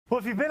Well,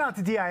 if you've been out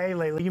to DIA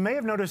lately, you may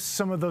have noticed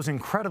some of those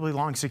incredibly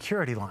long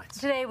security lines.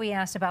 Today, we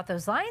asked about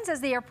those lines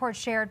as the airport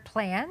shared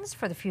plans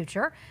for the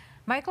future.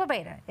 Mike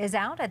LaBeta is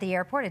out at the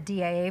airport at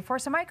DIA for.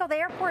 So, Michael, the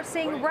airport's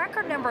seeing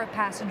record number of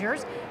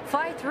passengers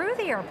fly through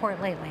the airport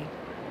lately.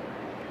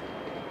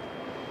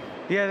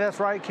 Yeah, that's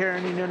right,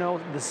 Karen. You know,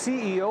 the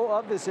CEO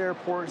of this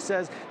airport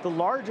says the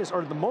largest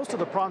or the most of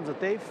the problems that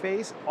they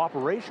face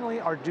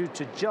operationally are due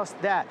to just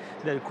that,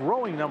 the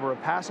growing number of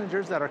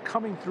passengers that are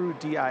coming through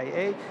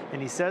DIA.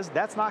 And he says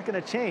that's not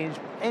going to change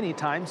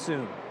anytime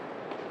soon.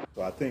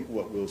 So I think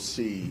what we'll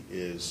see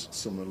is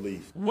some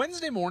relief.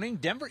 Wednesday morning,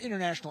 Denver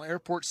International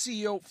Airport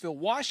CEO Phil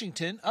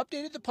Washington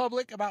updated the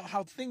public about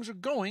how things are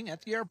going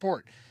at the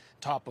airport.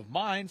 Top of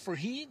mind for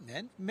he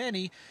and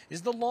many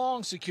is the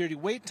long security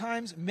wait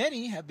times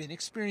many have been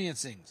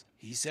experiencing.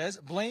 He says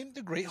blame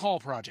the Great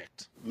Hall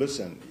Project.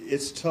 Listen,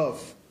 it's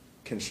tough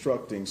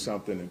constructing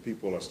something and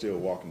people are still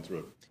walking through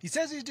it. He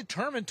says he's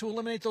determined to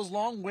eliminate those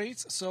long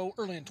waits, so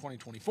early in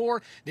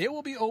 2024, they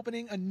will be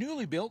opening a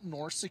newly built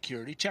North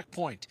Security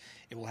checkpoint.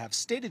 It will have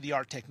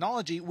state-of-the-art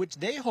technology, which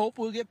they hope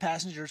will get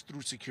passengers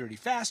through security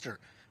faster,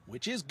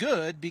 which is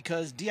good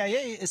because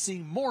DIA is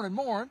seeing more and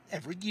more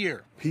every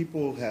year.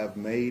 People have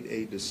made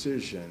a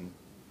decision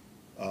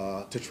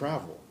to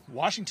travel.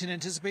 Washington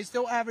anticipates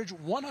they'll average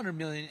 100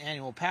 million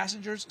annual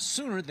passengers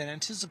sooner than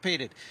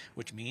anticipated,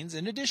 which means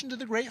in addition to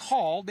the Great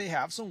Hall, they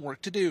have some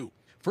work to do.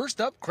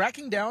 First up,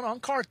 cracking down on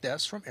car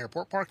thefts from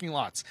airport parking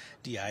lots.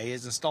 DIA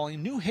is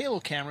installing new halo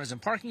cameras in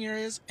parking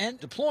areas and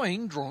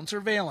deploying drone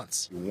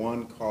surveillance.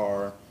 One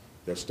car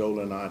that's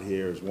stolen out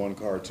here is one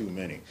car too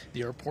many.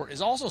 The airport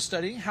is also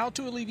studying how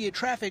to alleviate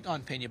traffic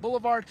on Pena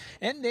Boulevard,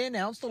 and they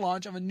announced the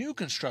launch of a new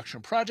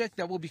construction project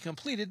that will be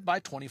completed by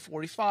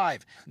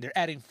 2045. They're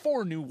adding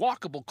 4 new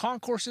walkable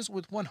concourses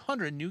with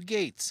 100 new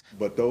gates.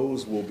 But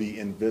those will be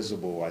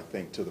invisible, I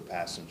think, to the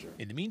passenger.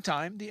 In the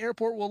meantime, the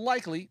airport will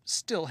likely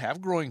still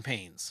have growing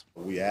pains.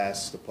 We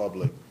ask the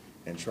public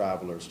and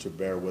travelers to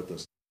bear with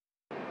us.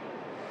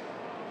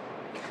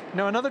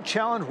 Now, another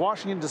challenge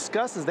Washington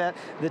discussed is that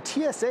the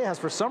TSA has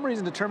for some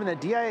reason determined that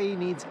DIA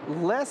needs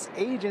less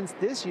agents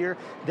this year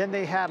than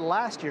they had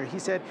last year. He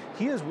said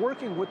he is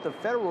working with the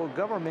federal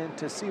government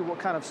to see what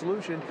kind of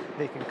solution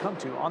they can come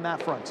to on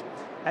that front.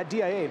 At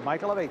DIA,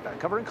 Michael LaBeta,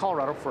 covering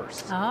Colorado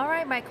First. All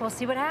right, Mike, we'll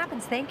see what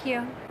happens. Thank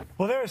you.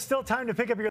 Well, there is still time to pick up your